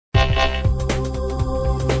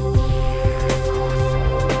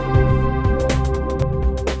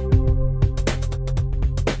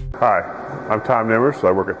Hi, I'm Tom Nimmers.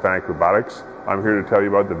 I work at FANUC Robotics. I'm here to tell you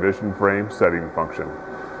about the vision frame setting function.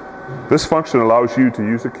 This function allows you to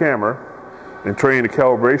use a camera and train a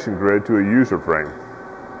calibration grid to a user frame.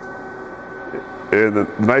 And the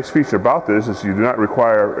nice feature about this is you do not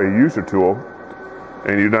require a user tool,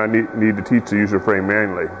 and you do not need to teach the user frame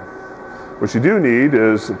manually. What you do need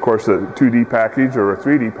is, of course, a 2D package or a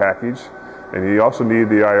 3D package, and you also need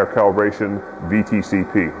the iRCalibration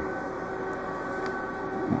VTCP.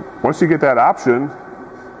 Once you get that option,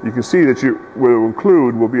 you can see that what it will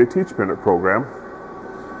include will be a teach pendant program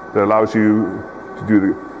that allows you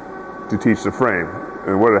to teach the frame.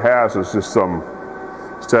 And what it has is just some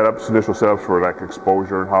initial setups for like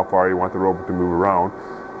exposure and how far you want the robot to move around.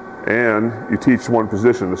 And you teach one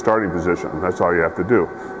position, the starting position. That's all you have to do.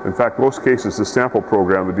 In fact, most cases, the sample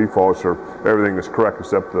program, the defaults are everything is correct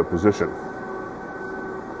except the position.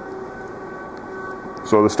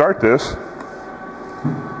 So to start this,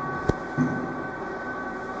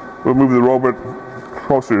 we'll move the robot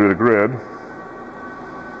closer to the grid.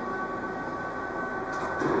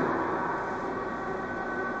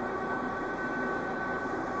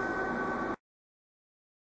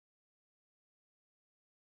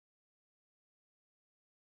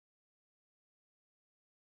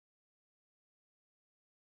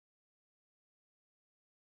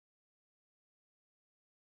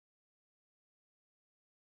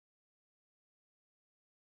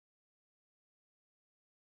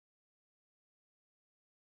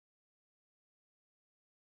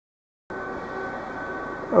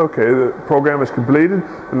 Okay, the program is completed.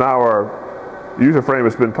 Now our user frame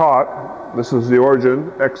has been taught. This is the origin,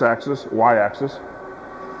 x-axis, y-axis.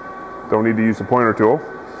 Don't need to use the pointer tool.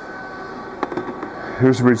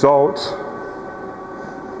 Here's the results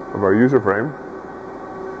of our user frame.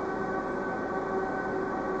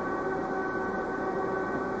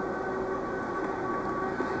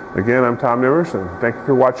 Again, I'm Tom Nimmers, and thank you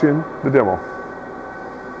for watching the demo.